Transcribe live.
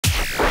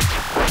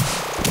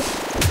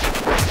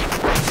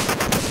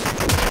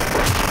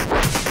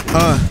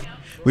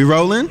We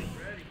rolling?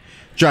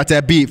 Drop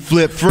that beat,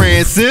 Flip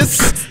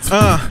Francis.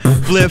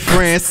 Flip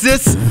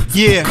Francis.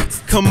 Yeah,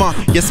 come on.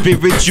 Your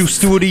Spirit Juice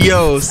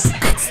Studios.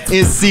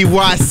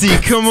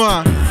 NCYC, come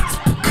on.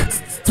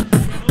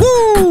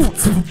 Woo!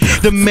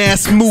 The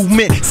mass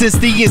movement since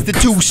the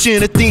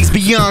institution of things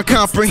beyond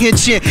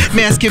comprehension.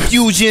 Mass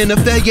confusion, a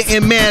failure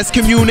in mass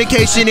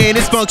communication and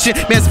its function.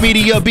 Mass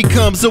media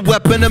becomes a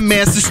weapon of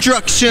mass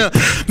destruction.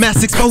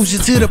 Mass exposure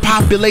to the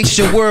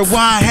population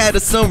worldwide had a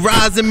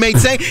sunrise and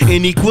maintain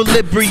an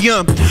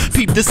equilibrium.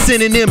 Peep the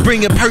synonym,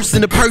 bringing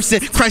person to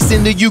person. Christ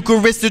in the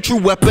Eucharist, the true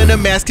weapon of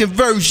mass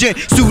conversion.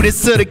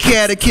 Students of the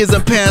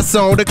catechism pass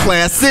all the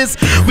classes.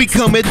 We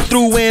coming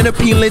through and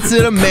appealing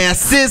to the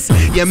masses.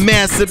 Yeah,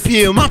 mass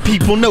appeal, my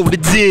people know the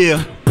deal.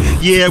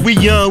 Yeah, we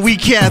young, we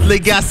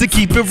Catholic, got to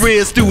keep it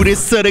real.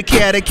 Students of the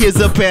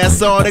catechism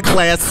pass all the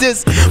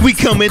classes. We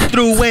coming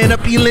through and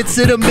appealing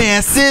to the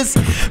masses.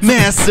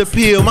 Mass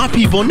appeal, my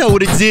people know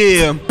the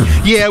deal.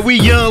 Yeah, we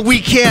young, we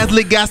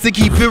Catholic, got to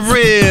keep it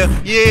real.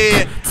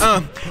 Yeah,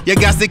 you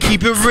got to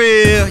keep it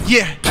real.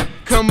 Yeah,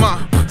 come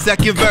on.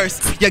 Second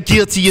verse, you're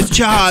guilty as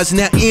charged.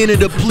 Now enter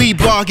the plea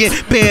bargain.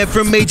 Banned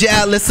from major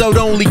outlets, sold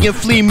only in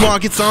flea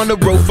markets. On the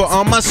road for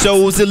all my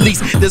shows, at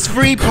least there's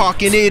free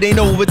parking. It ain't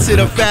over to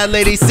the fat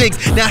lady sings.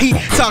 Now he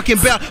talking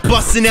about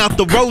busting out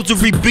the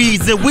rosary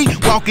beads, and we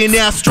walking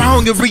out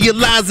strong and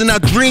realizing our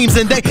dreams.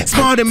 And they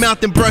smarter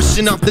mouth and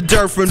brushing off the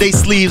dirt from their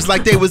sleeves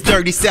like they was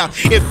dirty south.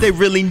 If they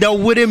really know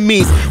what it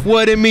means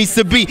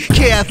to be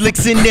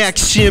Catholics in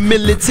action,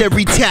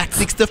 military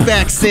tactics, the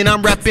facts. And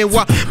I'm rapping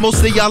while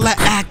most of y'all are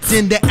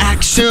acting. The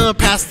action,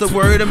 pass the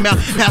word amount,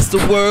 pass the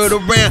word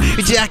around.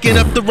 You're jacking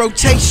up the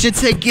rotation,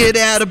 take it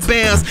out of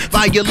bounds.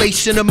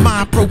 Violation of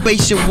my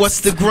probation,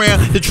 what's the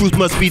ground? The truth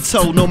must be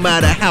told no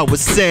matter how it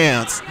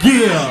sounds.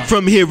 Yeah,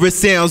 from here it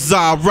sounds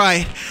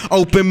alright.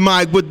 Open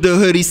mic with the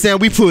hoodie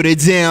sound, we put it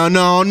down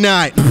all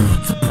night. Yeah,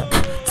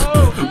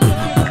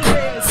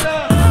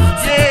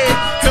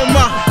 come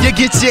on, you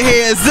get your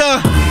hands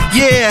up.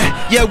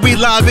 Yeah, we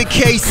live at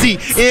KC,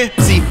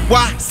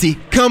 NCYC.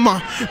 Come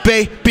on,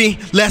 baby,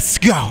 let's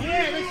go.